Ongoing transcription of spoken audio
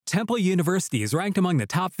Temple University is ranked among the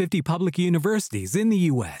top 50 public universities in the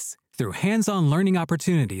U.S. Through hands-on learning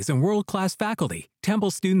opportunities and world-class faculty,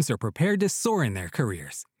 Temple students are prepared to soar in their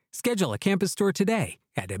careers. Schedule a campus tour today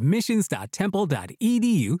at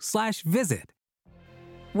admissions.temple.edu/visit.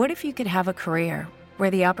 What if you could have a career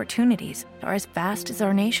where the opportunities are as vast as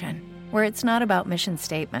our nation, where it's not about mission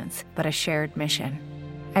statements, but a shared mission?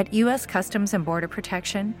 At U.S. Customs and Border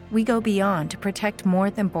Protection, we go beyond to protect more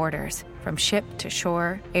than borders. From ship to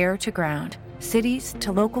shore, air to ground, cities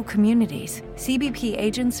to local communities, CBP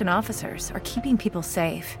agents and officers are keeping people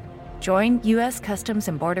safe. Join U.S. Customs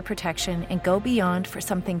and Border Protection and go beyond for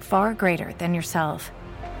something far greater than yourself.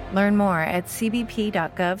 Learn more at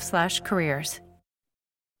cbp.gov/careers.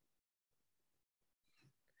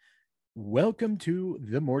 Welcome to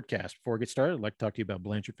the Mordcast. Before I get started, I'd like to talk to you about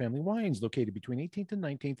Blanchard Family Wines, located between 18th and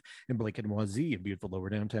 19th in Blake and Wazee in beautiful lower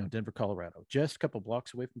downtown Denver, Colorado, just a couple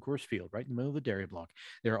blocks away from Coors Field, right in the middle of the dairy block.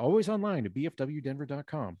 They're always online at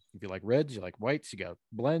bfwdenver.com. If you like reds, you like whites, you got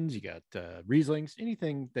blends, you got Rieslings,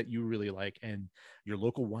 anything that you really like, and your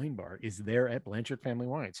local wine bar is there at Blanchard Family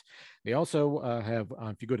Wines. They also have,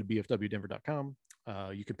 if you go to bfwdenver.com,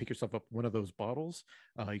 you can pick yourself up one of those bottles.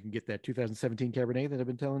 You can get that 2017 Cabernet that I've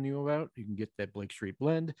been telling you about. You can get that Blake Street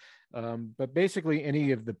blend. But basically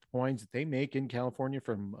any of the wines that they make in California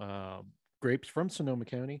from grapes from Sonoma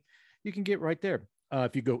County, you can get right there.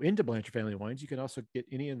 If you go into Blanchard Family Wines, you can also get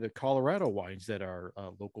any of the Colorado wines that are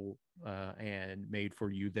local and made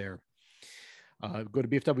for you there. Go to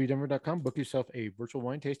bfwdenver.com, book yourself a virtual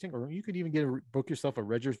wine tasting, or you could even book yourself a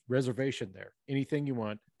reservation there. Anything you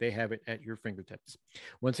want, they have it at your fingertips.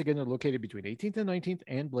 Once again, they're located between 18th and 19th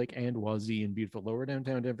and Blake and Wazee in beautiful lower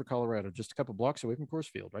downtown Denver, Colorado, just a couple blocks away from Coors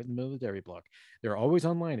Field, right in the middle of the dairy block. They're always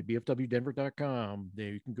online at bfwdenver.com.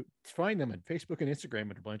 You can find them on Facebook and Instagram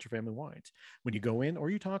at Blanchard Family Wines. When you go in or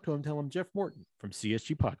you talk to them, tell them Jeff Morton from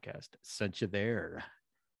CSG Podcast sent you there.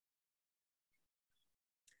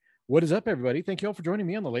 What is up, everybody? Thank you all for joining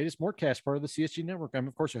me on the latest Mortcast, part of the CSG Network. I'm,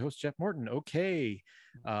 of course, your host, Jeff Morton. Okay,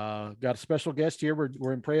 got a special guest here.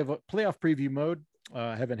 We're in playoff preview mode.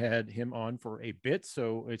 Haven't had him on for a bit,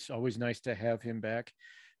 so it's always nice to have him back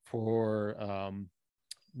for,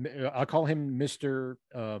 I'll call him Mr.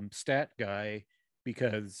 Stat Guy,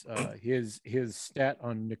 because his stat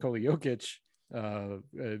on Nikola Jokic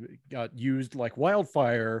got used like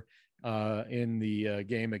wildfire in the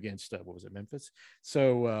game against what was it, Memphis.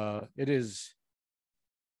 So it is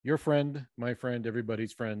your friend, my friend,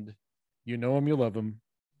 everybody's friend. You know him, you love him,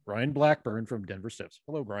 Ryan Blackburn from Denver Stiffs.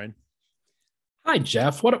 Hello, Brian. Hi,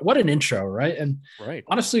 Jeff. What an intro, right? And right,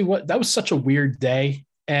 honestly, that was such a weird day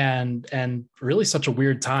and really such a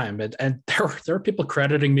weird time. And there are people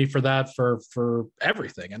crediting me for that for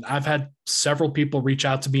everything. And I've had several people reach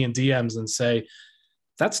out to me in DMs and say,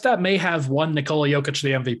 that stat may have won Nikola Jokic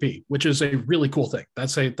the MVP, which is a really cool thing.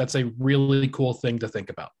 That's a really cool thing to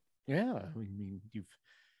think about. Yeah, I mean,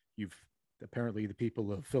 you've apparently the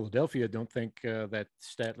people of Philadelphia don't think that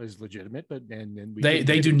stat is legitimate, but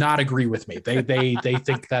they do not agree with me. They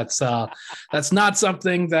think that's not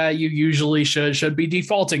something that you usually should be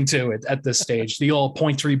defaulting to at this stage. The old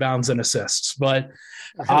points, rebounds, and assists. But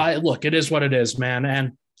look, it is what it is, man.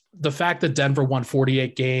 And the fact that Denver won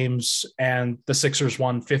 48 games and the Sixers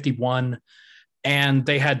won 51, and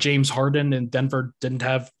they had James Harden and Denver didn't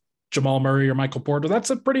have Jamal Murray or Michael Porter, that's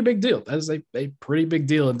a pretty big deal. That is a pretty big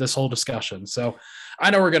deal in this whole discussion. So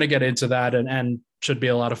I know we're going to get into that and should be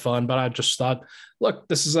a lot of fun, but I just thought, look,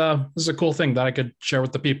 this is a cool thing that I could share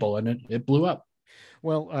with the people, and it blew up.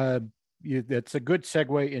 Well, that's a good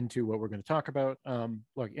segue into what we're going to talk about.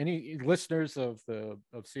 Look, any listeners of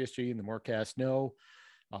CSG and the Mortcast know,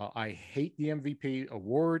 I hate the MVP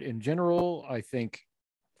award in general. I think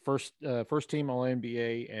first team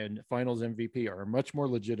All-NBA and Finals MVP are much more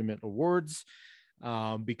legitimate awards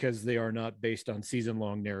because they are not based on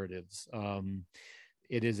season-long narratives.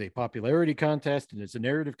 It is a popularity contest and it's a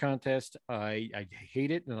narrative contest. I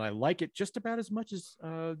hate it, and I like it just about as much as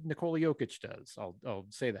Nikola Jokic does. I'll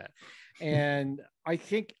say that. And I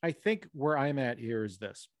think where I'm at here is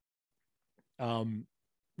this: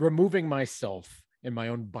 removing myself and my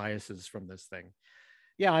own biases from this thing.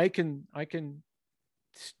 Yeah, I can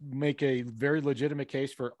make a very legitimate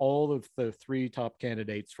case for all of the three top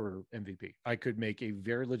candidates for MVP. I could make a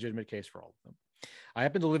very legitimate case for all of them. I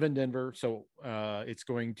happen to live in Denver, so it's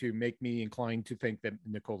going to make me inclined to think that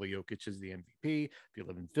Nikola Jokic is the MVP. If you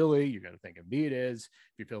live in Philly, you're going to think Embiid is.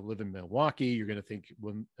 If you live in Milwaukee, you're going to think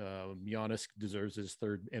Giannis deserves his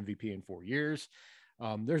third MVP in 4 years.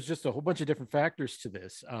 There's just a whole bunch of different factors to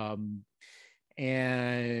this.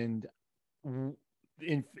 And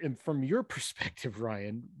from your perspective,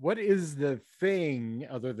 Ryan, what is the thing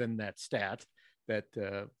other than that stat that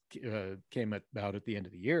came about at the end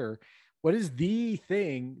of the year? What is the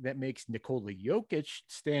thing that makes Nikola Jokic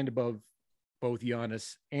stand above both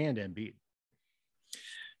Giannis and Embiid?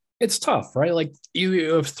 It's tough, right? Like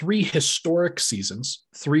you have three historic seasons,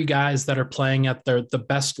 three guys that are playing at the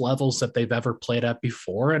best levels that they've ever played at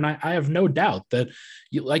before. And I have no doubt that,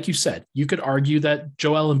 like you said, you could argue that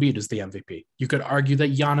Joel Embiid is the MVP. You could argue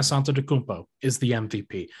that Giannis Antetokounmpo is the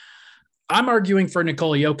MVP. I'm arguing for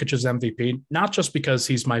Nikola Jokic's MVP, not just because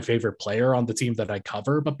he's my favorite player on the team that I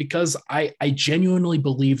cover, but because I genuinely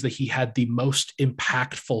believe that he had the most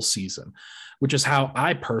impactful season, which is how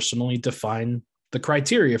I personally define the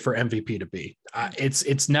criteria for MVP to be.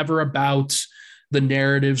 It's never about the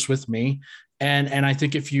narratives with me. And I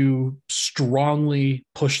think if you strongly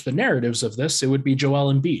push the narratives of this, it would be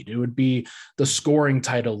Joel Embiid. It would be the scoring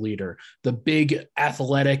title leader, the big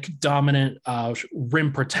athletic dominant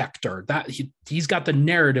rim protector. That he's got the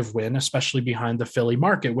narrative win, especially behind the Philly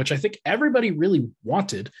market, which I think everybody really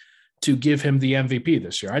wanted to give him the MVP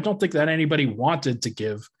this year. I don't think that anybody wanted to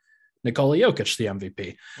give Nikola Jokic the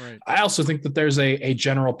MVP. Right. I also think that there's a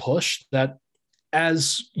general push that,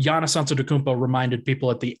 as Giannis Antetokounmpo reminded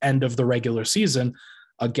people at the end of the regular season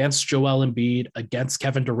against Joel Embiid, against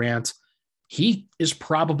Kevin Durant, he is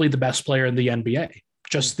probably the best player in the NBA,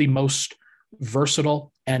 just the most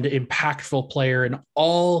versatile and impactful player in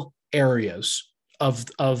all areas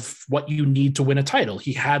of what you need to win a title.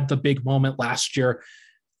 He had the big moment last year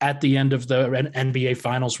at the end of the NBA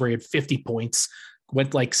Finals where he had 50 points,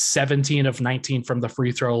 went like 17 of 19 from the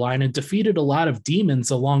free throw line, and defeated a lot of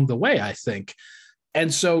demons along the way, I think.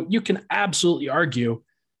 And so you can absolutely argue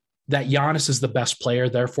that Giannis is the best player,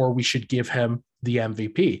 therefore we should give him the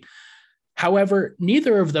MVP. However,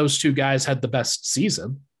 neither of those two guys had the best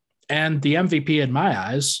season. And the MVP in my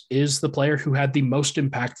eyes is the player who had the most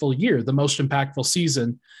impactful year, the most impactful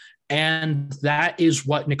season. And that is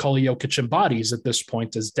what Nikola Jokic embodies at this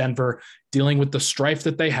point, as Denver dealing with the strife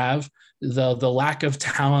that they have, the lack of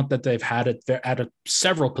talent that they've had at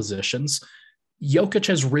several positions. Jokic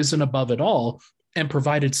has risen above it all and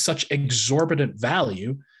provided such exorbitant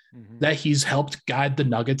value that he's helped guide the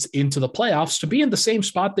Nuggets into the playoffs to be in the same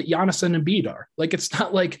spot that Giannis and Embiid are. Like, it's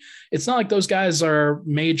not like those guys are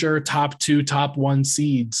major top 2, top 1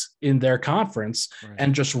 seeds in their conference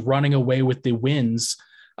and just running away with the wins.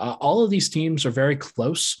 All of these teams are very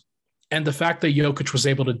close. And the fact that Jokic was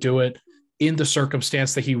able to do it in the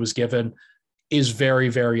circumstance that he was given is very,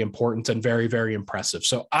 very important and very, very impressive.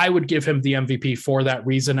 So I would give him the MVP for that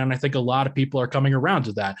reason. And I think a lot of people are coming around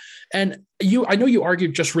to that. And I know you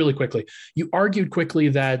argued just really quickly. You argued quickly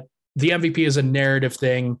that the MVP is a narrative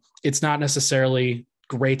thing. It's not necessarily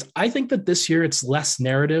great. I think that this year it's less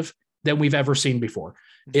narrative than we've ever seen before,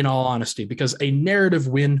 in all honesty, because a narrative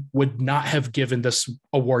win would not have given this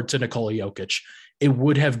award to Nikola Jokic. It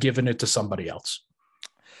would have given it to somebody else.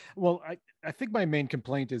 Well, I think my main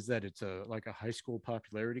complaint is that it's like a high school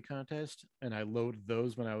popularity contest, and I loaded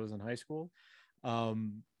those when I was in high school.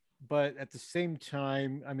 But at the same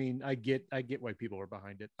time, I mean, I get why people are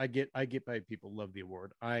behind it. I get why people love the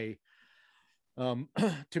award. To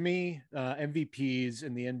me, MVPs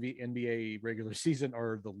in the NBA regular season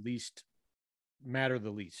are the least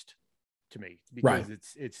to me, because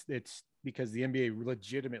it's because the NBA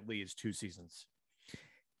legitimately is 2 seasons.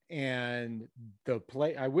 And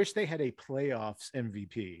I wish they had a playoffs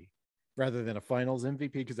MVP rather than a finals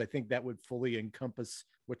MVP, because I think that would fully encompass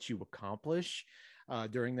what you accomplish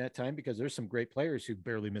during that time, because there's some great players who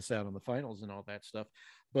barely miss out on the finals and all that stuff.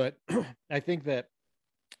 But I think that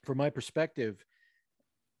from my perspective,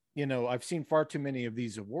 I've seen far too many of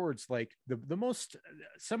these awards. Like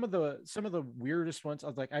some of the weirdest ones. I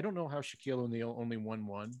was like, I don't know how Shaquille O'Neal only won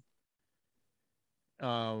one.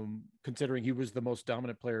 Considering he was the most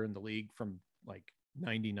dominant player in the league from like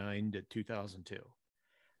 99 to 2002,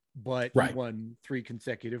 but he won 3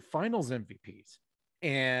 consecutive finals MVPs,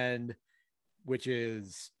 and which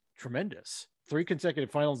is tremendous. 3 consecutive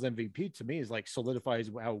finals MVP to me is like solidifies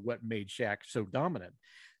what made Shaq so dominant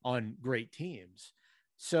on great teams.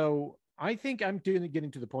 So I think I'm getting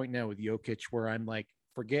to the point now with Jokic where I'm like,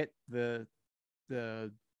 forget the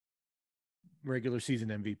regular season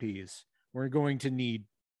MVPs. We're going to need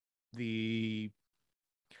I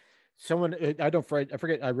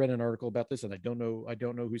forget. I read an article about this, and I don't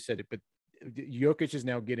know who said it, but Jokic is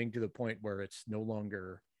now getting to the point where it's no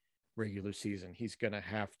longer regular season. He's going to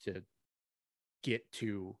have to get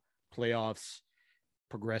to playoffs,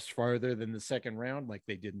 progress farther than the second round, like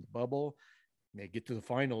they did in the bubble, they get to the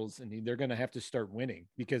finals, and they're going to have to start winning,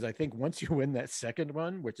 because I think once you win that second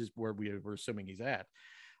one, which is where we're assuming he's at,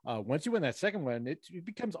 once you win that second one, it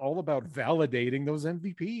becomes all about validating those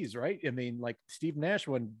MVPs, right? I mean, like Steve Nash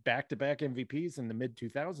won back-to-back MVPs in the mid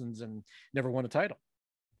 2000s and never won a title.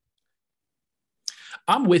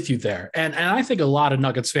 I'm with you there. And I think a lot of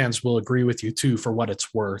Nuggets fans will agree with you too, for what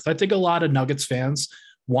it's worth. I think a lot of Nuggets fans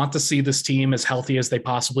want to see this team as healthy as they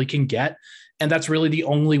possibly can get. And that's really the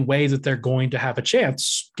only way that they're going to have a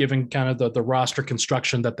chance, given kind of the roster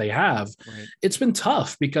construction that they have. Right. It's been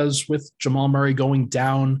tough because with Jamal Murray going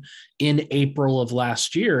down in April of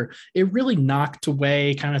last year, it really knocked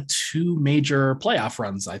away kind of two major playoff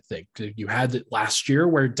runs, I think. You had it last year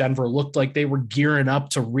where Denver looked like they were gearing up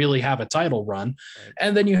to really have a title run. Right.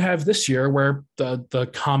 And then you have this year where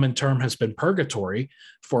the common term has been purgatory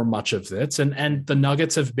for much of this. And the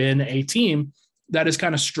Nuggets have been a team that is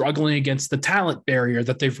kind of struggling against the talent barrier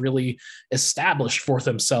that they've really established for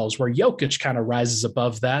themselves, where Jokic kind of rises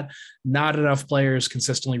above that. Not enough players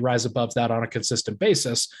consistently rise above that on a consistent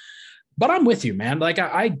basis. But I'm with you, man. Like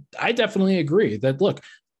I definitely agree that, look,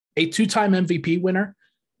 a two-time MVP winner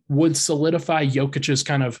would solidify Jokic's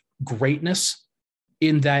kind of greatness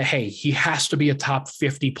in that, hey, he has to be a top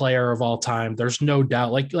 50 player of all time. There's no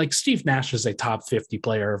doubt. Like Steve Nash is a top 50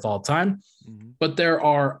 player of all time, but there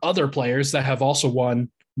are other players that have also won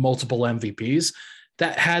multiple MVPs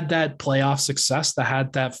that had that playoff success, that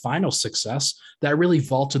had that final success, that really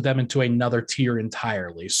vaulted them into another tier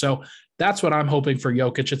entirely. So that's what I'm hoping for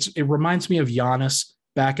Jokic. It reminds me of Giannis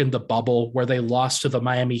back in the bubble, where they lost to the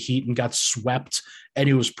Miami Heat and got swept, and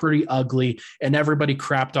it was pretty ugly, and everybody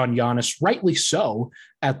crapped on Giannis, rightly so,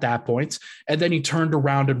 at that point. And then he turned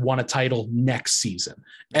around and won a title next season.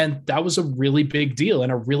 And that was a really big deal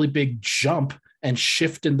and a really big jump and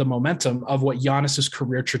shift in the momentum of what Giannis's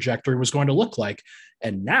career trajectory was going to look like.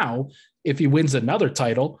 And now, if he wins another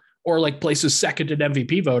title, or like places second in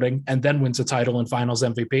MVP voting and then wins a title in finals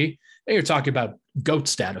MVP, and you're talking about GOAT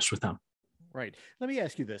status with him. Right. Let me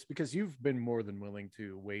ask you this, because you've been more than willing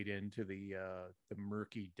to wade into the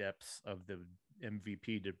murky depths of the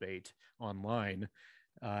MVP debate online,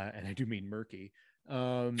 and I do mean murky.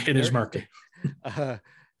 It is murky.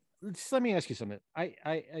 Just let me ask you something.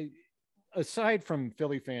 I aside from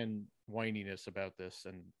Philly fan whininess about this,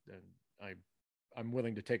 and I'm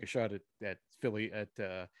willing to take a shot at Philly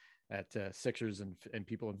at Sixers and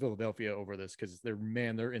people in Philadelphia over this, because they're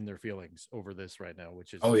in their feelings over this right now,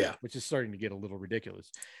 which is starting to get a little ridiculous.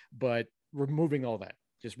 But removing all that,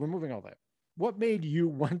 what made you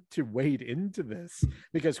want to wade into this?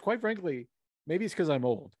 Because quite frankly, maybe it's because I'm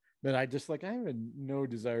old, but I have no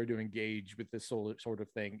desire to engage with this sort of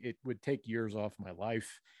thing. It would take years off my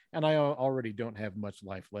life, and I already don't have much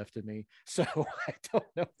life left in me. So I don't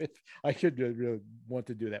know if I could really want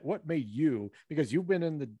to do that. What made you, because you've been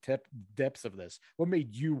in the depths of this, what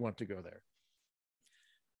made you want to go there?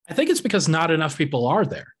 I think it's because not enough people are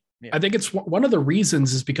there. Yeah. I think it's one of the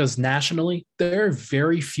reasons is because nationally, there are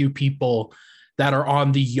very few people that are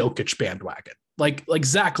on the Jokic bandwagon. Like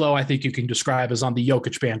Zach Lowe, I think you can describe as on the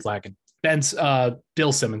Jokic bandwagon.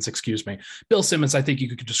 Bill Simmons, I think you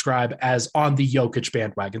could describe as on the Jokic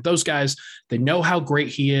bandwagon. Those guys, they know how great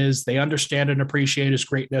he is. They understand and appreciate his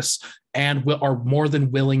greatness and are more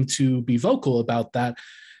than willing to be vocal about that.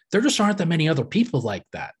 There just aren't that many other people like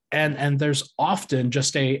that. And there's often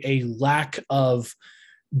just a lack of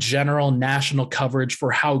general national coverage for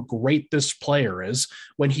how great this player is,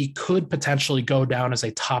 when he could potentially go down as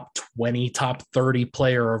a top 20, top 30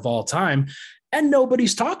 player of all time. And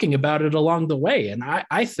nobody's talking about it along the way. And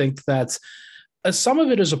I think that some of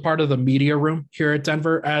it is a part of the media room here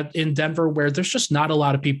at in Denver, where there's just not a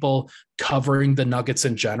lot of people covering the Nuggets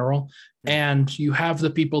in general. And you have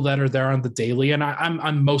the people that are there on the daily, and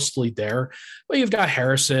I'm mostly there. But you've got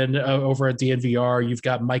Harrison over at DNVR. You've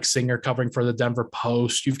got Mike Singer covering for the Denver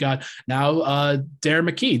Post. You've got now Darren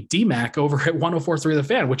McKee, DMAC over at 104.3 The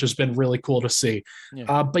Fan, which has been really cool to see.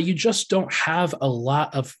 Yeah. But you just don't have a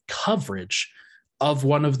lot of coverage of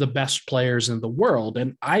one of the best players in the world.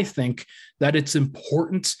 And I think that it's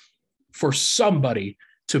important for somebody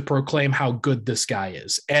to proclaim how good this guy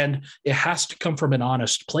is. And it has to come from an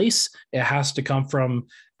honest place. It has to come from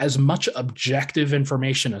as much objective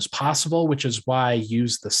information as possible, which is why I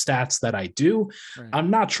use the stats that I do. Right.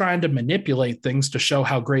 I'm not trying to manipulate things to show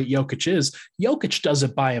how great Jokic is. Jokic does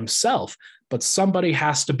it by himself, but somebody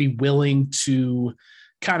has to be willing to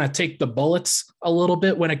kind of take the bullets a little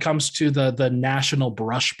bit when it comes to the national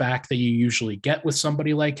brushback that you usually get with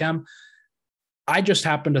somebody like him. I just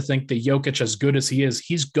happen to think that Jokic, as good as he is,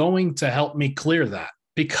 he's going to help me clear that.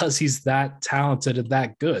 because he's that talented and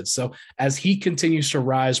that good. So as he continues to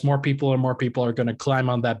rise, more people and more people are going to climb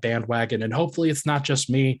on that bandwagon. And hopefully it's not just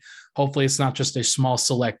me. Hopefully it's not just a small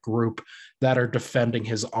select group that are defending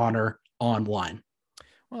his honor online.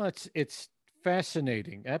 Well, it's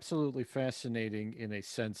fascinating, absolutely fascinating in a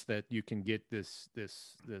sense that you can get this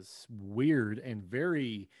weird and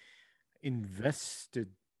very invested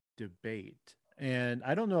debate. And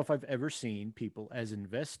I don't know if I've ever seen people as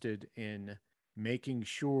invested in making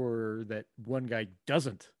sure that one guy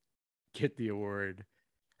doesn't get the award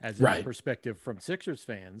as a perspective from Sixers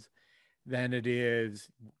fans than it is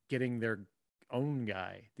getting their own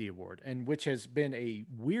guy the award, and which has been a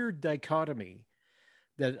weird dichotomy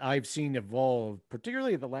that I've seen evolve,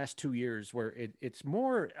 particularly the last 2 years, where it's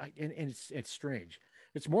more, and it's strange.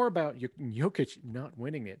 It's more about Jokic not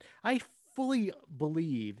winning it. I fully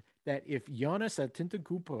believe that if Giannis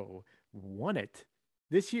Antetokounmpo won it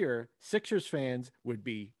this year, Sixers fans would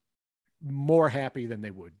be more happy than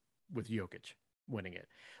they would with Jokic winning it,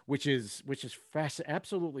 which is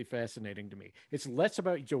absolutely fascinating to me. It's less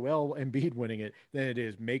about Joel Embiid winning it than it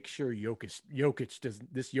is make sure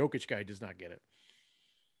Jokic guy does not get it.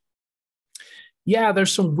 Yeah,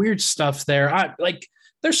 there's some weird stuff there.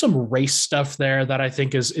 There's some race stuff there that I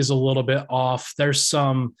think is a little bit off. There's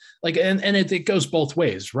some it goes both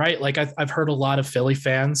ways, right? Like I've heard a lot of Philly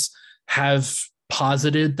fans have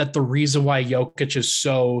posited that the reason why Jokic is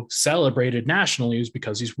so celebrated nationally is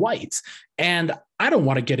because he's white. And I don't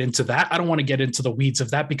want to get into that. I don't want to get into the weeds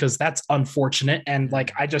of that because that's unfortunate. And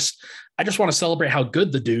I just want to celebrate how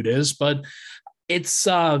good the dude is. But it's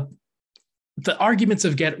the arguments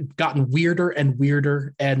have gotten weirder and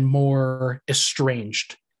weirder and more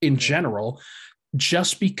estranged in general,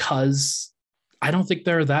 just because I don't think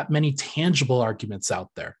there are that many tangible arguments out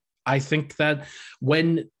there. I think that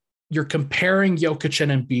when you're comparing Jokic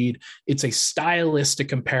and Embiid, it's a stylistic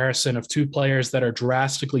comparison of two players that are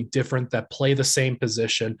drastically different, that play the same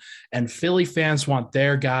position. And Philly fans want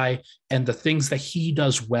their guy and the things that he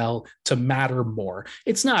does well to matter more.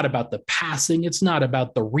 It's not about the passing. It's not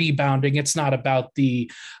about the rebounding. It's not about the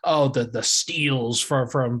steals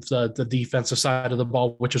from the defensive side of the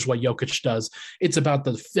ball, which is what Jokic does. It's about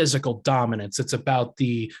the physical dominance. It's about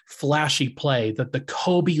the flashy play, that the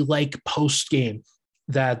Kobe-like post game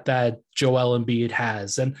that Joel Embiid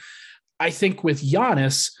has. And I think with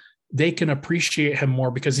Giannis, they can appreciate him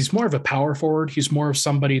more because he's more of a power forward. He's more of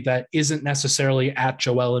somebody that isn't necessarily at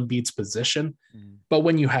Joel Embiid's position. But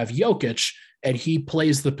when you have Jokic and he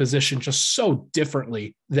plays the position just so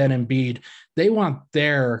differently than Embiid, they want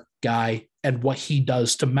their guy and what he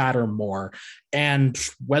does to matter more. And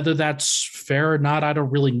whether that's fair or not, I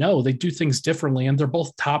don't really know. They do things differently, and they're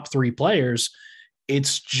both top three players.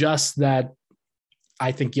 It's just that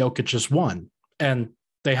I think Jokic just won, and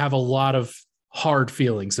they have a lot of hard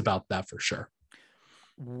feelings about that for sure.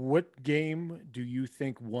 What game do you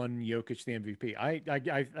think won Jokic the MVP?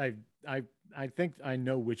 I think I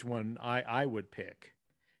know which one I would pick.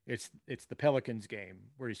 It's the Pelicans game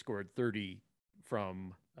where he scored 30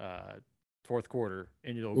 from fourth quarter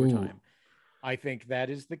into overtime. Ooh. I think that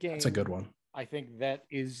is the game. That's a good one. I think that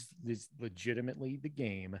is legitimately the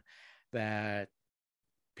game that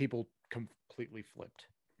people completely flipped,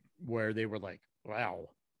 where they were like, wow,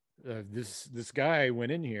 this guy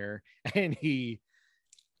went in here and he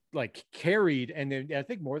carried, and then I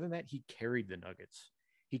think more than that, he carried the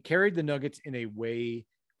Nuggets in a way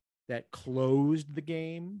that closed the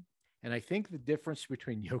game. And I think the difference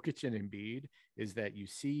between Jokic and Embiid is that you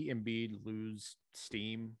see Embiid lose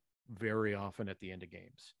steam very often at the end of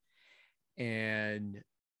games. And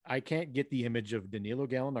I can't get the image of Danilo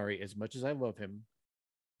Gallinari, as much as I love him,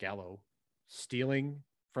 Gallo, stealing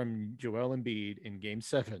from Joel Embiid in Game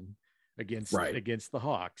 7 against the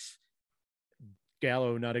Hawks.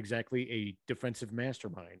 Gallo, not exactly a defensive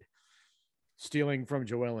mastermind, stealing from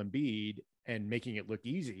Joel Embiid and making it look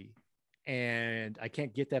easy. And I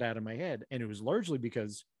can't get that out of my head. And it was largely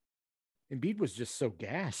because Embiid was just so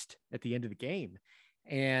gassed at the end of the game.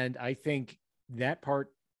 And I think that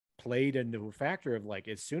part played into a factor of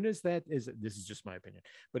as soon as this is just my opinion,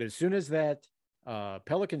 but as soon as that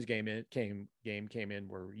Pelicans game came in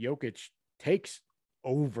where Jokic takes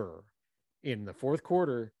over in the fourth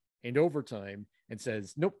quarter and overtime and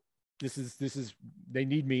says, nope, this is they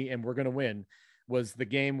need me and we're going to win, was the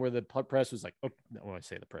game where the press was like, oh no, I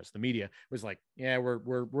say the press, the media was like, yeah,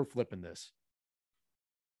 we're flipping this.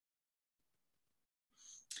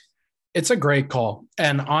 It's a great call.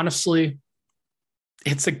 And honestly,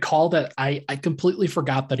 it's a call that I completely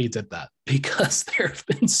forgot that he did that, because there have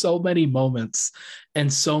been so many moments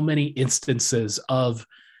and so many instances of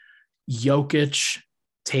Jokic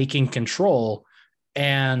taking control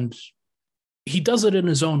And he does it in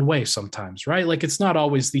his own way sometimes, right? Like it's not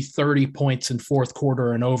always the 30 points in fourth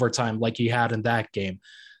quarter and overtime like he had in that game.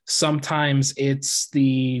 Sometimes it's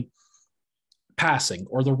the passing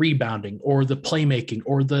or the rebounding or the playmaking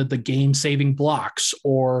or the game-saving blocks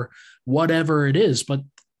or whatever it is, but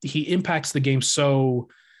he impacts the game so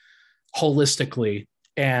holistically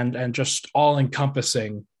and just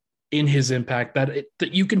all-encompassing in his impact that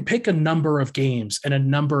you can pick a number of games and a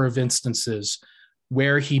number of instances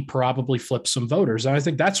where he probably flips some voters. And I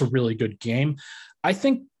think that's a really good game. I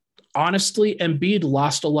think, honestly, Embiid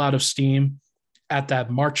lost a lot of steam at that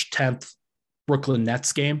March 10th Brooklyn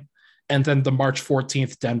Nets game and then the March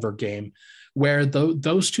 14th Denver game, where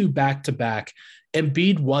those two back-to-back,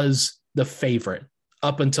 Embiid was the favorite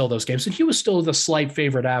up until those games. And he was still the slight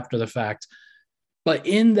favorite after the fact. But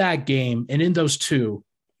in that game and in those two,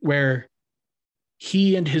 where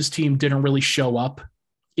he and his team didn't really show up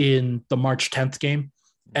in the March 10th game,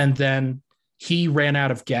 and then he ran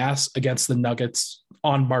out of gas against the Nuggets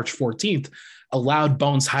on March 14th, allowed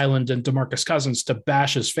Bones Highland and DeMarcus Cousins to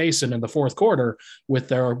bash his face in the fourth quarter with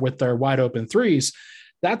their wide open threes.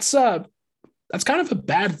 That's kind of a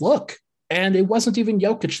bad look. And it wasn't even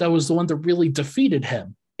Jokic that was the one that really defeated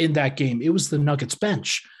him in that game. It was the Nuggets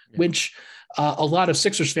bench, which a lot of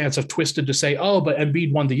Sixers fans have twisted to say, oh, but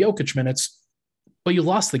Embiid won the Jokic minutes, but you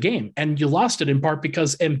lost the game. And you lost it in part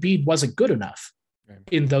because Embiid wasn't good enough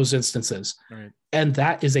in those instances. Right. And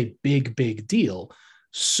that is a big, big deal.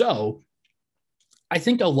 So I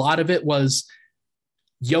think a lot of it was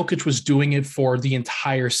Jokic was doing it for the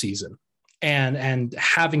entire season and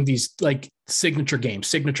having these like signature game.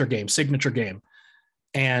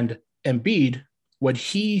 And Embiid, when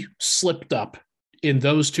he slipped up in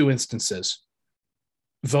those two instances,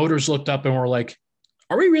 voters looked up and were like,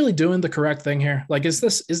 are we really doing the correct thing here? Like, is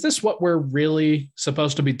this what we're really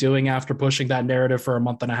supposed to be doing after pushing that narrative for a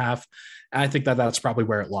month and a half? And I think that's probably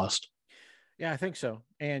where it lost. Yeah, I think so.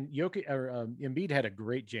 And Embiid had a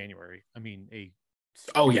great January. I mean,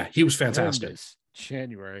 he was fantastic.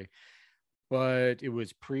 January, but it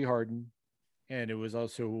was pre-Harden, and it was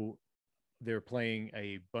also they're playing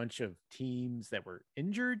a bunch of teams that were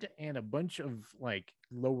injured and a bunch of like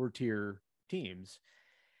lower tier teams.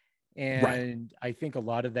 And right. I think a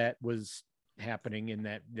lot of that was happening in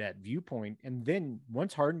that viewpoint. And then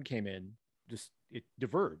once Harden came in, just it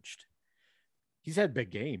diverged. He's had big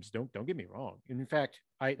games. Don't get me wrong. And in fact,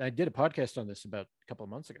 I did a podcast on this about a couple of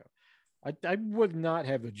months ago. I would not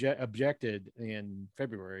have objected in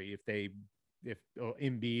February if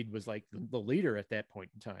Embiid was like the leader at that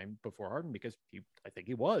point in time before Harden, because I think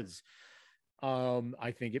he was.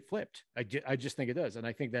 I think it flipped. I just think it does, and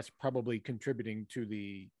I think that's probably contributing to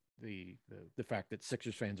the fact that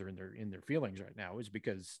Sixers fans are in their feelings right now is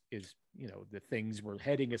because the things were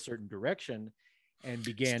heading a certain direction and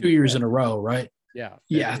began it's 2 years in a row, right? Yeah.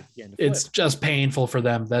 It's just painful for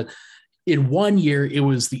them that in 1 year it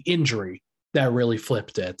was the injury that really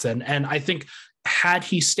flipped it. And I think had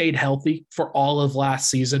he stayed healthy for all of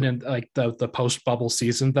last season and like the post bubble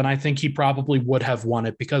season, then I think he probably would have won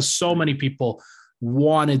it because so many people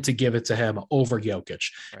wanted to give it to him over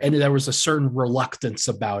Jokic. Right. And there was a certain reluctance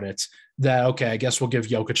about it that, okay, I guess we'll give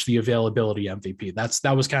Jokic the availability MVP.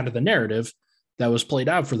 That was kind of the narrative that was played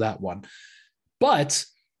out for that one. But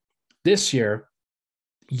this year,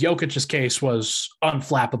 Jokic's case was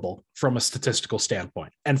unflappable from a statistical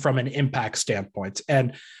standpoint and from an impact standpoint.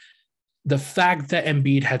 And the fact that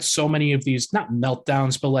Embiid had so many of these, not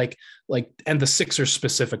meltdowns, but like, and the Sixers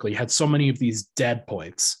specifically had so many of these dead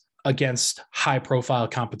points against high profile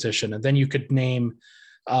competition. And then you could name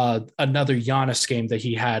another Giannis game that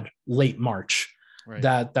he had late March. Right.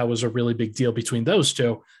 That was a really big deal between those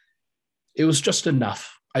two. It was just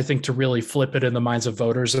enough, I think, to really flip it in the minds of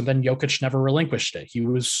voters. And then Jokic never relinquished it. He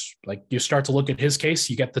was like, you start to look at his case,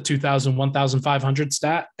 you get the 2,000, 1,500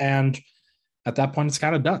 stat. And at that point, it's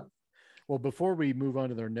kind of done. Well, before we move on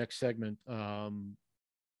to their next segment, I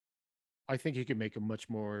think you can make a much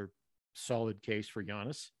more solid case for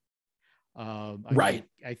Giannis.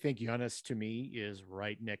 I think Giannis, to me, is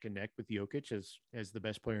right neck and neck with Jokic as the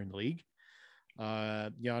best player in the league.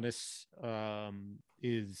 Giannis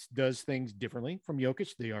does things differently from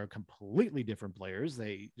Jokic. They are completely different players.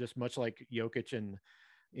 They just much like Jokic and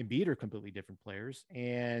Embiid are completely different players.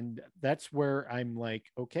 And that's where I'm like,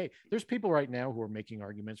 okay, there's people right now who are making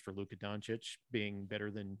arguments for Luka Doncic being better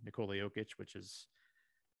than Nikola Jokic, which is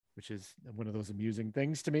one of those amusing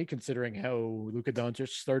things to me, considering how Luka Doncic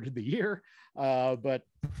started the year. But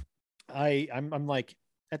I'm like,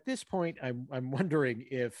 at this point, I'm wondering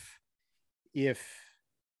if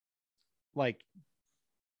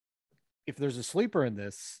there's a sleeper in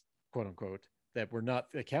this, quote unquote, that we're not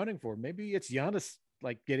accounting for. Maybe it's Giannis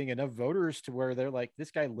like getting enough voters to where they're like,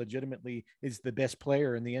 this guy legitimately is the best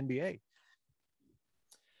player in the NBA. I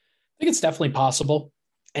think it's definitely possible.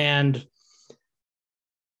 And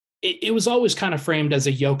it was always kind of framed as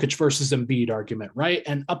a Jokic versus Embiid argument, right?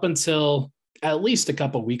 And up until at least a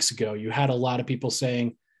couple of weeks ago, you had a lot of people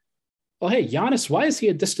saying, well, hey, Giannis, why is he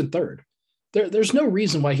a distant third? There's no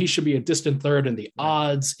reason why he should be a distant third in the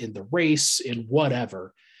odds, in the race, in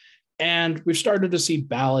whatever. And we've started to see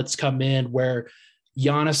ballots come in where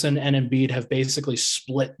Giannis and Embiid have basically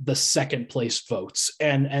split the second place votes.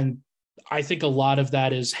 And I think a lot of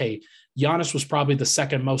that is, hey, Giannis was probably the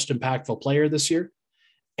second most impactful player this year.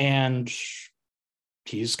 And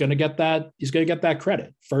he's going to get that. He's going to get that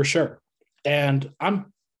credit for sure. And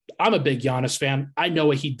I'm a big Giannis fan. I know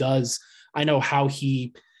what he does. I know how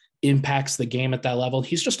he impacts the game at that level.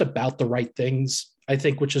 He's just about the right things, I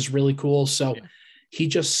think, which is really cool. So he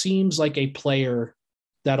just seems like a player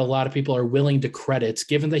that a lot of people are willing to credit,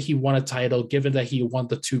 given that he won a title, given that he won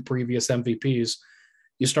the 2 previous MVPs.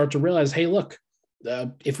 You start to realize, hey, look,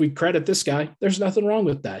 if we credit this guy, there's nothing wrong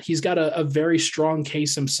with that. He's got a very strong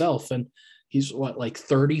case himself. And he's like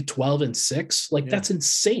 30, 12, and 6. Like that's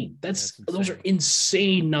insane. That's insane. Those are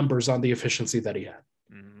insane numbers on the efficiency that he had.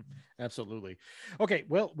 Mm-hmm. Absolutely. Okay.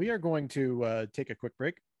 Well, we are going to take a quick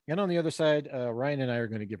break. And on the other side, Ryan and I are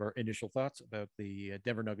going to give our initial thoughts about the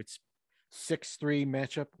Denver Nuggets 6-3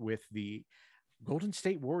 matchup with the Golden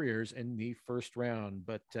State Warriors in the first round.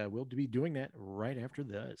 But we'll be doing that right after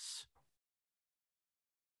this.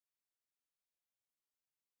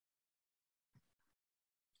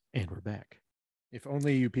 And we're back. If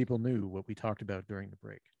only you people knew what we talked about during the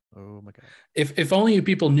break. Oh my God. If only you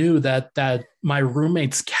people knew that my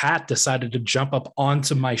roommate's cat decided to jump up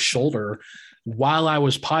onto my shoulder while I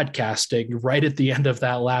was podcasting right at the end of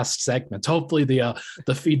that last segment. Hopefully the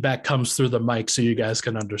feedback comes through the mic so you guys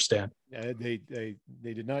can understand. They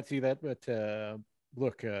did not see that, but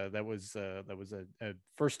look, that was a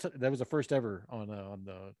first ever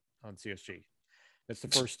on CSG. That's the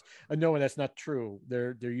first. No, that's not true.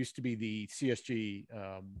 There used to be the CSG,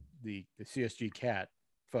 the CSG cat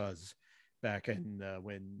fuzz back in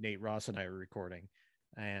when Nate Ross and I were recording,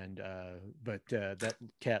 and but that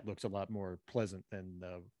cat looks a lot more pleasant than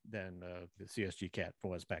the CSG cat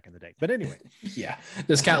was back in the day. But anyway, yeah,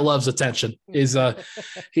 this cat loves attention. He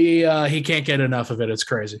can't get enough of it. It's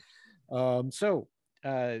crazy. So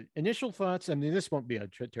initial thoughts. I mean, this won't be a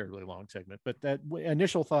terribly long segment, but that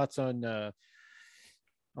initial thoughts on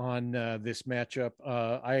this matchup.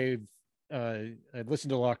 I've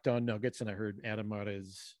listened to Locked On Nuggets, and I heard Adam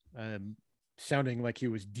Marez sounding like he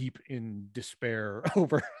was deep in despair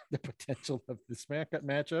over the potential of this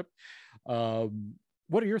matchup.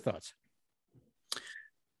 What are your thoughts?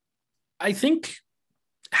 I think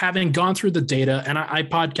having gone through the data, and I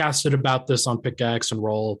podcasted about this on Pickaxe and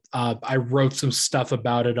Roll. I wrote some stuff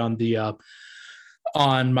about it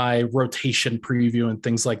on my rotation preview and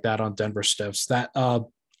things like that on Denver Stiffs, that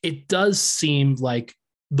it does seem like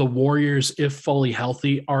the Warriors, if fully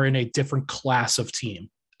healthy, are in a different class of team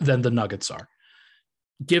than the Nuggets are.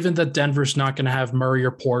 Given that Denver's not going to have Murray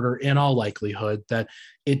or Porter in all likelihood, that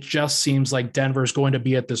it just seems like Denver's going to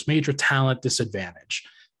be at this major talent disadvantage.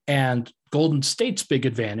 And Golden State's big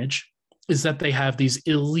advantage is that they have these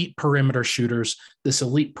elite perimeter shooters, this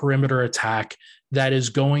elite perimeter attack that is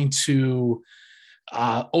going to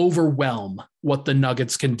overwhelm what the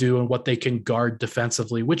Nuggets can do and what they can guard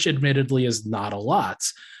defensively, which admittedly is not a lot.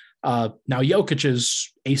 Now, Jokic is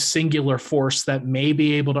a singular force that may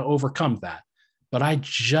be able to overcome that, but I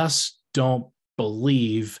just don't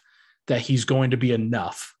believe that he's going to be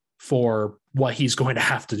enough for what he's going to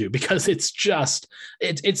have to do, because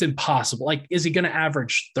it's impossible. Like, is he going to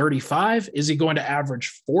average 35? Is he going to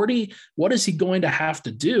average 40? What is he going to have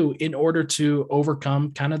to do in order to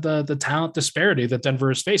overcome kind of the talent disparity that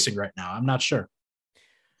Denver is facing right now? I'm not sure.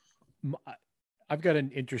 I've got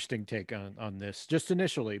an interesting take on this just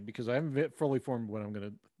initially, because I haven't fully formed what I'm going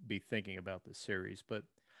to be thinking about this series, but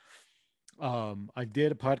I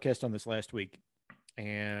did a podcast on this last week,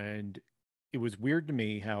 and it was weird to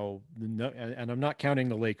me how and I'm not counting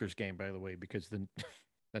the Lakers game, by the way, because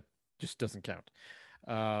that just doesn't count.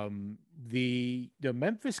 The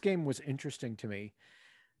Memphis game was interesting to me.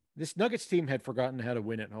 This Nuggets team had forgotten how to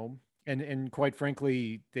win at home, and quite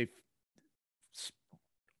frankly, the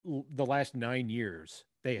last 9 years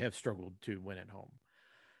they have struggled to win at home.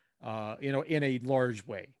 In a large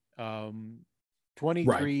way.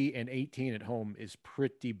 23 and 18 at home is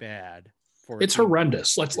pretty bad. It's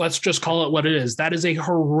horrendous. Let's just call it what it is. That is a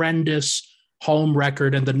horrendous home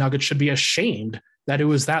record, and the Nuggets should be ashamed that it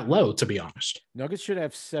was that low, to be honest. Nuggets should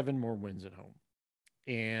have 7 more wins at home.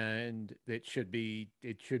 and it should be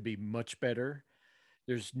much better.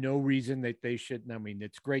 There's no reason that they shouldn't. I mean,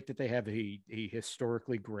 it's great that they have a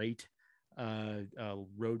historically great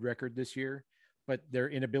road record this year, but their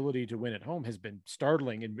inability to win at home has been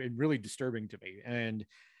startling and really disturbing to me.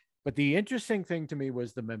 But the interesting thing to me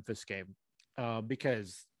was the Memphis game,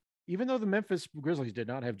 because even though the Memphis Grizzlies did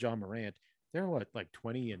not have John Morant, they're like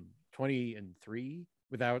 20-3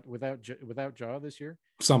 without Ja this year,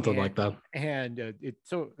 something like that. And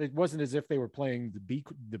it wasn't as if they were playing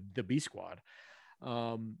the B squad.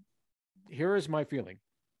 Here is my feeling: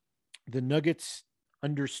 the Nuggets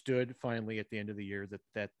understood finally at the end of the year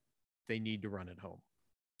that they need to run at home,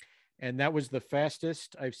 and that was the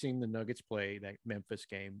fastest I've seen the Nuggets play that Memphis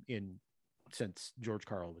game since George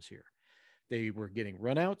Karl was here. They were getting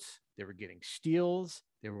runouts, they were getting steals,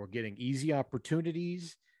 they were getting easy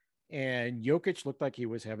opportunities, and Jokic looked like he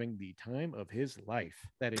was having the time of his life.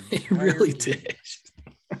 He really did.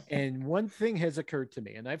 And one thing has occurred to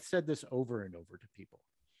me, and I've said this over and over to people.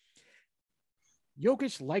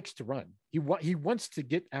 Jokic likes to run. He wants to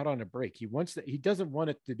get out on a break. He doesn't want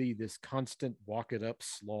it to be this constant walk it up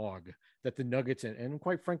slog that the Nuggets, and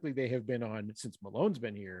quite frankly, they have been on since Malone's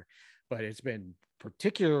been here, but it's been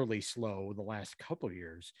particularly slow the last couple of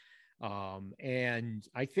years. And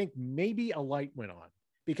I think maybe a light went on,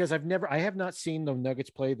 because I have not seen the Nuggets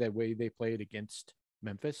play the way they played against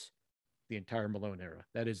Memphis the entire Malone era.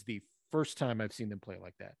 That is the first time I've seen them play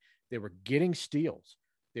like that. They were getting steals.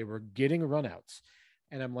 They were getting runouts.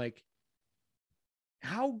 And I'm like,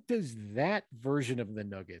 how does that version of the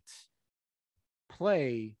Nuggets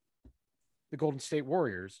play the Golden State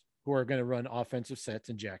Warriors, who are going to run offensive sets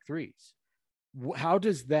and jack threes? How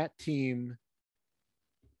does that team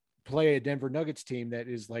play a Denver Nuggets team that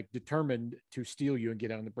is like determined to steal you and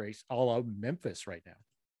get on the brace, a la Memphis right now?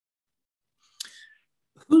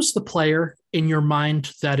 Who's the player in your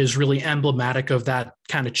mind that is really emblematic of that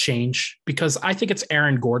kind of change? Because I think it's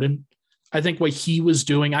Aaron Gordon. I think what he was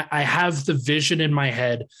doing, I have the vision in my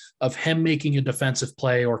head of him making a defensive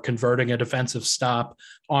play or converting a defensive stop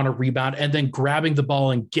on a rebound and then grabbing the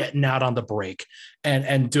ball and getting out on the break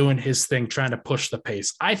and doing his thing, trying to push the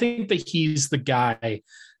pace. I think that he's the guy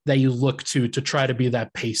that you look to try to be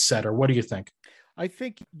that pace setter. What do you think? I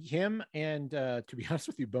think him and, to be honest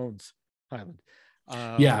with you, Bones Highland.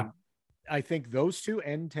 Yeah. I think those two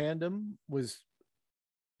in tandem was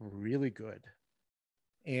really good.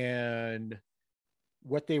 And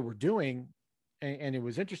what they were doing, and it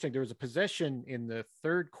was interesting, there was a possession in the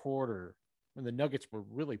third quarter when the Nuggets were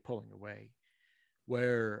really pulling away,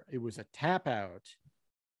 where it was a tap out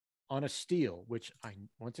on a steal, which I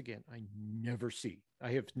never see.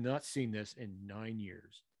 I have not seen this in 9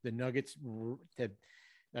 years. The Nuggets had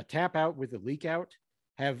a tap out with a leak out.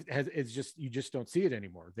 It's just, you just don't see it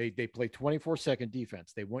anymore. They play 24-second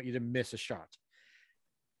defense. They want you to miss a shot.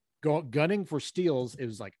 Gunning for steals, it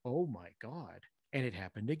was like, oh my God. And it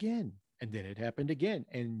happened again. And then it happened again.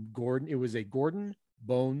 And it was a Gordon,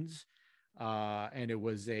 Bones, and it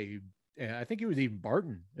was I think it was even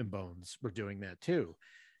Barton and Bones were doing that too.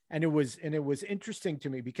 And it was interesting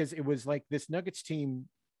to me, because it was like this Nuggets team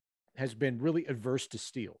has been really adverse to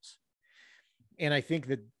steals. And I think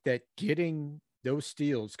that getting those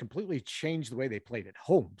steals completely changed the way they played at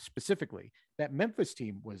home. Specifically, that Memphis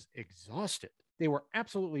team was exhausted. They were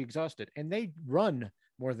absolutely exhausted, and they run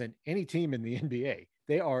more than any team in the NBA.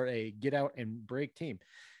 They are a get out and break team.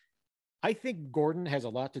 I think Gordon has a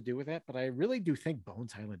lot to do with that, but I really do think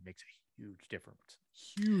Bones Highland makes a huge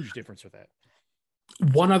difference with that.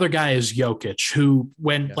 One other guy is Jokic, who,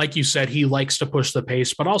 like you said, he likes to push the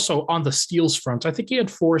pace, but also on the steals front, I think he had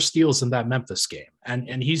 4 steals in that Memphis game.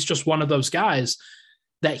 And he's just one of those guys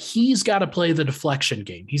that he's got to play the deflection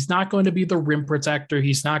game. He's not going to be the rim protector.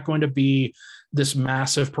 He's not going to be this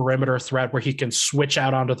massive perimeter threat where he can switch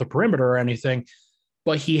out onto the perimeter or anything,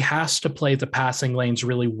 but he has to play the passing lanes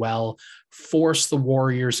really well, force the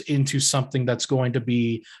Warriors into something that's going to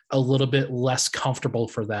be a little bit less comfortable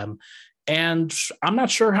for them. And I'm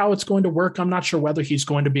not sure how it's going to work. I'm not sure whether he's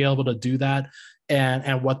going to be able to do that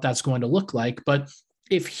and what that's going to look like. But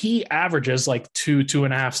if he averages like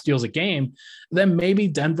 2.5 steals a game, then maybe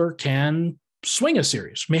Denver can swing a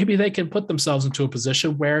series. Maybe they can put themselves into a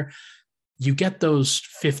position where you get those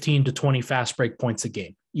 15 to 20 fast break points a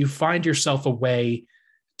game. You find yourself a way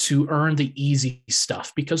to earn the easy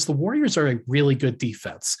stuff, because the Warriors are a really good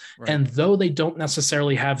defense. Right. And though they don't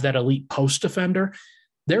necessarily have that elite post defender,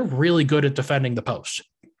 they're really good at defending the post.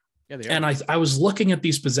 Yeah, they are. And I was looking at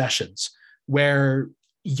these possessions where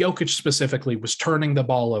Jokic specifically was turning the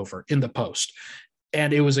ball over in the post.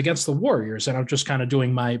 and it was against the Warriors. And I'm just kind of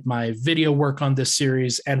doing my video work on this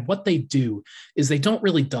series. And what they do is they don't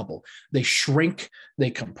really double. They shrink, they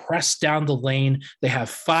compress down the lane. They have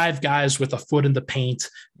 5 guys with a foot in the paint,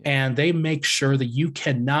 and they make sure that you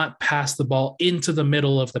cannot pass the ball into the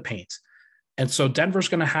middle of the paint. And so Denver's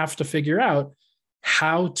going to have to figure out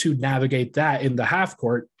how to navigate that in the half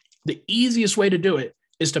court. The easiest way to do it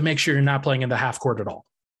is to make sure you're not playing in the half court at all.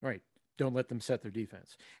 Right. Don't let them set their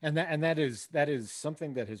defense. And that is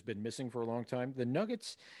something that has been missing for a long time. The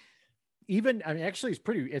Nuggets, actually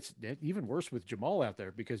it's even worse with Jamal out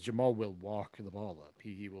there, because Jamal will walk the ball up.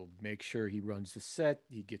 He will make sure he runs the set.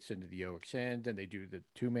 He gets into the Jokic end, and they do the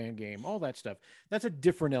 2-man game, all that stuff. That's a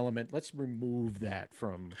different element. Let's remove that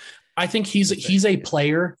from. I think he's a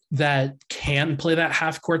player that can play that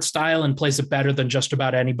half court style and plays it better than just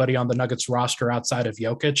about anybody on the Nuggets roster outside of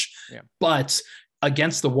Jokic. Yeah. But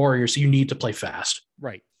against the Warriors, you need to play fast.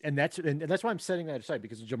 Right. And that's why I'm setting that aside,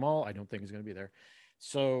 because Jamal, I don't think is going to be there.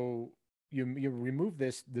 So you remove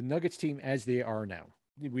the Nuggets team as they are now.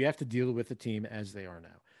 We have to deal with the team as they are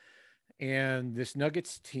now. And this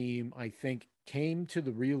Nuggets team, I think, came to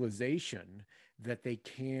the realization that they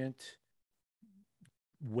can't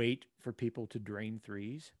wait for people to drain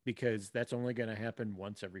threes, because that's only going to happen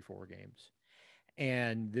once every 4 games.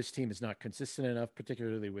 And this team is not consistent enough,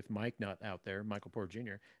 particularly with Mike not out there, Michael Porter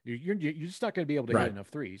Jr. You're just not going to be able to hit enough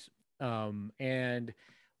threes. And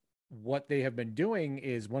what they have been doing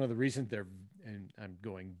is one of the reasons and I'm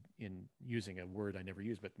going in using a word I never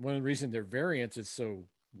use, but one of the reasons their variance is so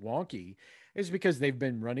wonky is because they've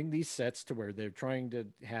been running these sets to where they're trying to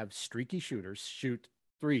have streaky shooters shoot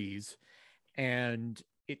threes, and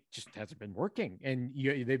it just hasn't been working. And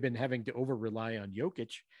they've been having to over rely on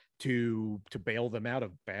Jokic to bail them out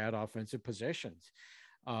of bad offensive possessions.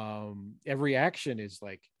 Every action is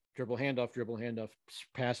like dribble handoff,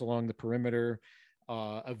 pass along the perimeter,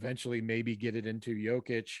 eventually maybe get it into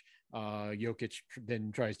Jokic. Jokic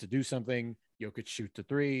then tries to do something. Jokic shoot the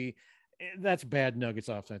 3. That's bad Nuggets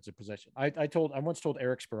offensive possession. I once told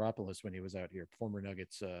Eric Spiropoulos when he was out here, former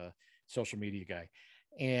Nuggets social media guy,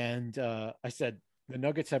 and I said the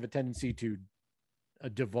Nuggets have a tendency to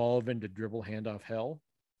devolve into dribble handoff hell.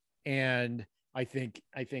 And I think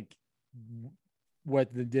what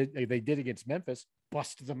they did against Memphis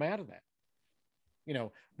busted them out of that.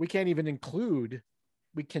 We cannot include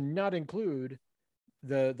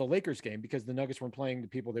the Lakers game because the Nuggets weren't playing the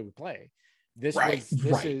people they would play. This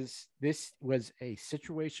was a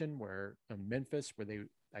situation where Memphis,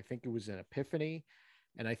 I think it was an epiphany.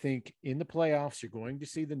 And I think in the playoffs, you're going to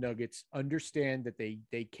see the Nuggets understand that they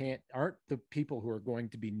aren't the people who are going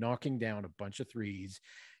to be knocking down a bunch of threes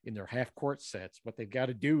in their half court sets. What they've got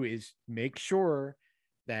to do is make sure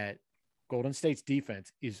that Golden State's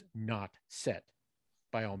defense is not set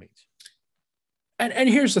by all means. And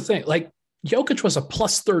here's the thing, like Jokic was a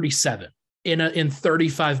plus 37 in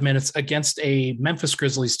 35 minutes against a Memphis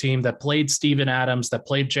Grizzlies team that played Steven Adams, that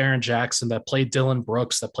played Jaren Jackson, that played Dylan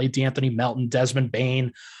Brooks, that played DeAnthony Melton, Desmond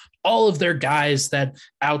Bane, all of their guys that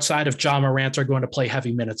outside of Ja Morant are going to play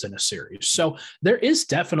heavy minutes in a series. So there is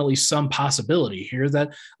definitely some possibility here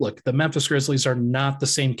that, look, the Memphis Grizzlies are not the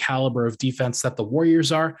same caliber of defense that the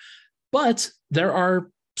Warriors are, but there are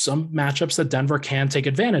some matchups that Denver can take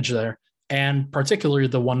advantage of there. And particularly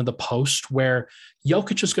the one in the post where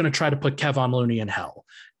Jokic is going to try to put Kevon Looney in hell.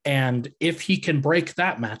 And if he can break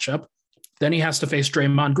that matchup, then he has to face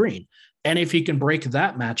Draymond Green. And if he can break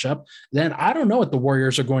that matchup, then I don't know what the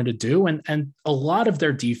Warriors are going to do. And a lot of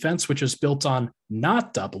their defense, which is built on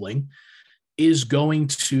not doubling, is going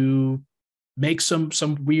to make some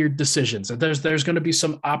weird decisions. And there's going to be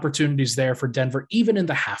some opportunities there for Denver, even in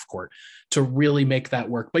the half court, to really make that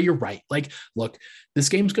work. But you're right. Like, look, this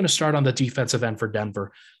game's going to start on the defensive end for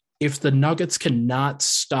Denver. If the Nuggets cannot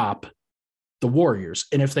stop the Warriors,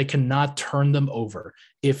 and if they cannot turn them over,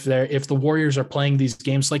 if the Warriors are playing these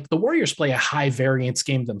games, like the Warriors play a high variance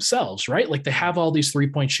game themselves, right? Like they have all these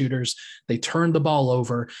 3-point shooters, they turn the ball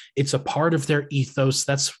over. It's a part of their ethos.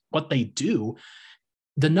 That's what they do.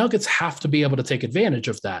 The Nuggets have to be able to take advantage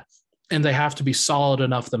of that. And they have to be solid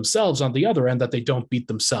enough themselves on the other end that they don't beat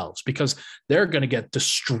themselves, because they're going to get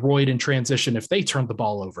destroyed in transition if they turn the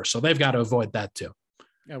ball over. So they've got to avoid that too.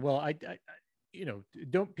 Yeah, well,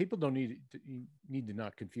 people don't need to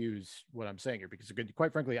not confuse what I'm saying here, because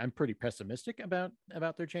quite frankly, I'm pretty pessimistic about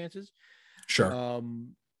their chances. Sure.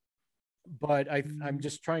 But I'm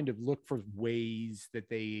just trying to look for ways that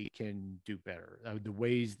they can do better. The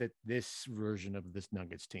ways that this version of this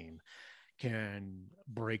Nuggets team can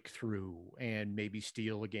break through and maybe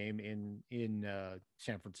steal a game in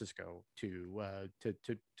San Francisco to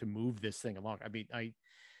move this thing along. I mean,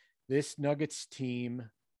 this Nuggets team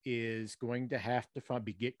is going to have to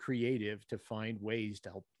get creative to find ways to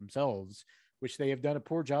help themselves, which they have done a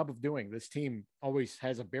poor job of doing. This team always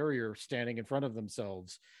has a barrier standing in front of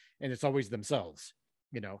themselves, and it's always themselves.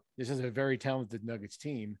 This is a very talented Nuggets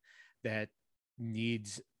team that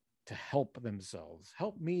needs to help themselves.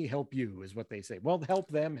 Help me, help you is what they say. Well, help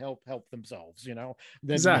them, help themselves, Then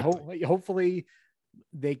exactly. Hopefully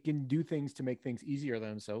they can do things to make things easier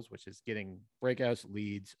themselves, which is getting breakouts,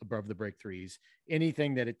 leads, above the break threes,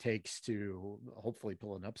 anything that it takes to hopefully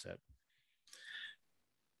pull an upset.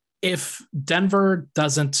 If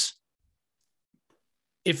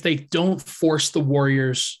they don't force the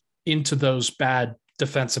Warriors into those bad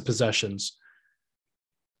defensive possessions,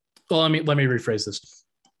 well, let me rephrase this.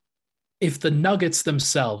 If the Nuggets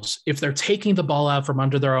themselves, if they're taking the ball out from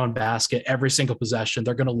under their own basket every single possession,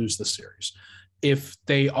 they're going to lose the series. If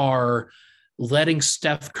they are letting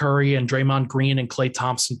Steph Curry and Draymond Green and Klay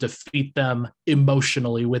Thompson defeat them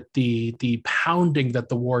emotionally with the pounding that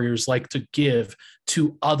the Warriors like to give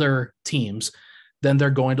to other teams, then they're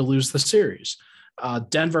going to lose the series.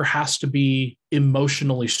 Denver has to be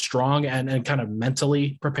emotionally strong and kind of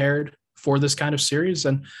mentally prepared for this kind of series.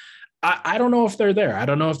 And I don't know if they're there. I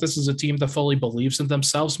don't know if this is a team that fully believes in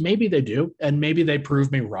themselves. Maybe they do, and maybe they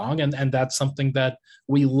prove me wrong. And that's something that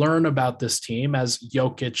we learn about this team as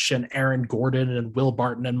Jokic and Aaron Gordon and Will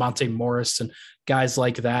Barton and Monte Morris and guys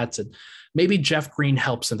like that. And maybe Jeff Green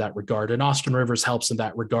helps in that regard, and Austin Rivers helps in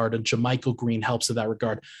that regard, and JaMychal Green helps in that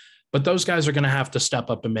regard. But those guys are going to have to step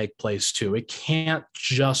up and make plays too. It can't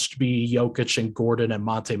just be Jokic and Gordon and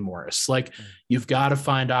Monte Morris. You've got to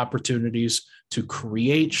find opportunities to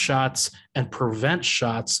create shots and prevent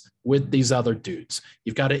shots with these other dudes.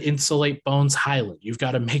 You've got to insulate Bones Highland. You've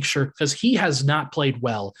got to make sure, because he has not played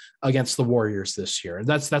well against the Warriors this year.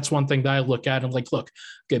 That's one thing that I look at and look,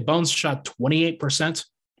 okay, Bones shot 28%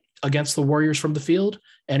 against the Warriors from the field,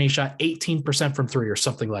 and he shot 18% from three or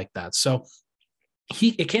something like that. So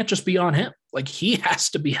it can't just be on him. He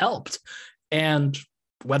has to be helped. And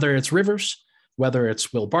whether it's Rivers, whether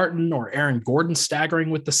it's Will Barton or Aaron Gordon staggering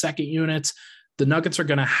with the second unit, the Nuggets are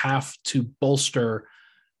going to have to bolster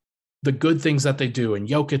the good things that they do, and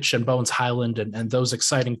Jokic and Bones Highland and those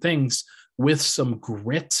exciting things with some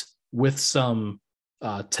grit, with some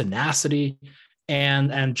tenacity,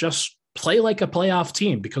 and just play like a playoff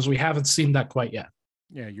team, because we haven't seen that quite yet.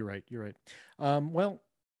 Yeah, you're right. Well,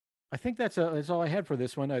 I think that's all I had for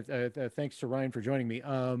this one. Thanks to Ryan for joining me.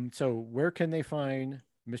 So where can they find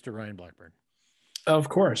Mr. Ryan Blackburn? Of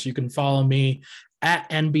course, you can follow me at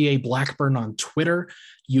NBA Blackburn on Twitter.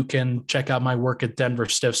 You can check out my work at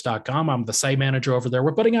denverstiffs.com. I'm the site manager over there.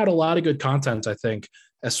 We're putting out a lot of good content, I think,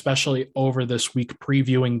 especially over this week,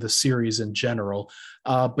 previewing the series in general.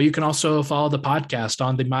 But you can also follow the podcast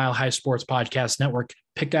on the Mile High Sports Podcast Network,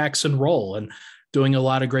 Pickaxe and Roll, and doing a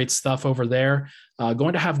lot of great stuff over there.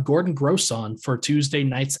 Going to have Gordon Gross on for Tuesday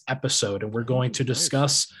night's episode, and we're going to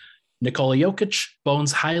discuss Nikola Jokic,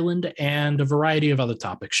 Bones Highland, and a variety of other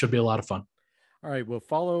topics. Should be a lot of fun. All right. Well,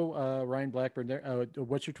 follow Ryan Blackburn there.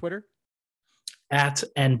 What's your Twitter? At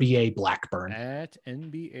NBA Blackburn. At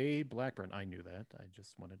NBA Blackburn. I knew that. I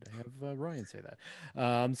just wanted to have Ryan say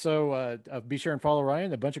that. So be sure and follow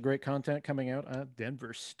Ryan. A bunch of great content coming out at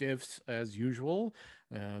Denver Stiffs as usual.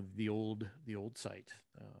 The old site.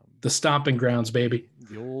 The stomping grounds, baby.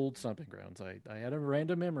 The old stomping grounds. I had a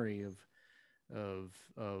random memory of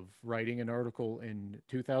writing an article in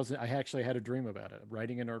 2000. I actually had a dream about it.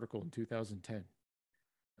 Writing an article in 2010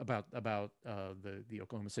 about the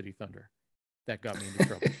Oklahoma City Thunder. That got me into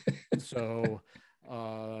trouble. So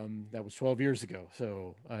that was 12 years ago.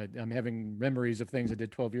 So I'm having memories of things I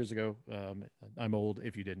did 12 years ago. I'm old,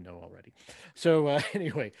 if you didn't know already. So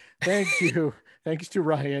anyway, thank you. Thanks to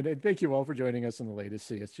Ryan, and thank you all for joining us on the latest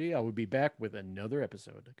CSG. I will be back with another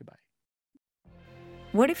episode. Goodbye.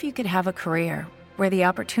 What if you could have a career where the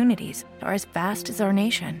opportunities are as vast as our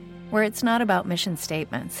nation, where it's not about mission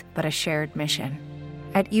statements, but a shared mission?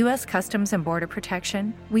 At U.S. Customs and Border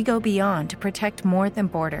Protection, we go beyond to protect more than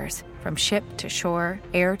borders. From ship to shore,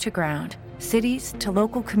 air to ground, cities to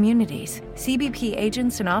local communities, CBP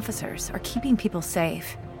agents and officers are keeping people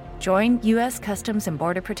safe. Join U.S. Customs and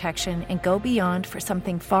Border Protection and go beyond for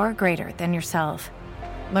something far greater than yourself.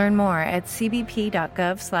 Learn more at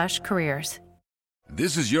cbp.gov/careers.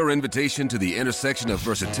 This is your invitation to the intersection of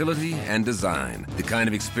versatility and design. The kind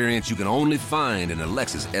of experience you can only find in a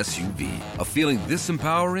Lexus SUV. A feeling this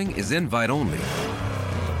empowering is invite only.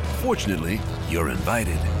 Fortunately, you're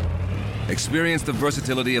invited. Experience the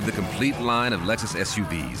versatility of the complete line of Lexus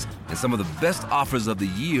SUVs and some of the best offers of the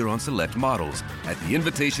year on select models at the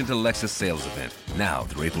Invitation to Lexus sales event, now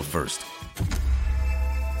through April 1st.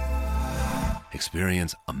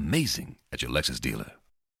 experience amazing at your Lexus dealer.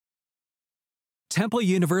 Temple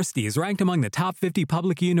University is ranked among the top 50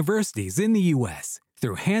 public universities in the U.S.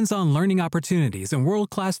 Through hands-on learning opportunities and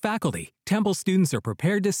world-class faculty, Temple students are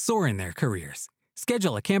prepared to soar in their careers.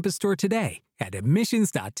 Schedule a campus tour today at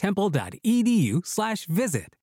admissions.temple.edu/visit.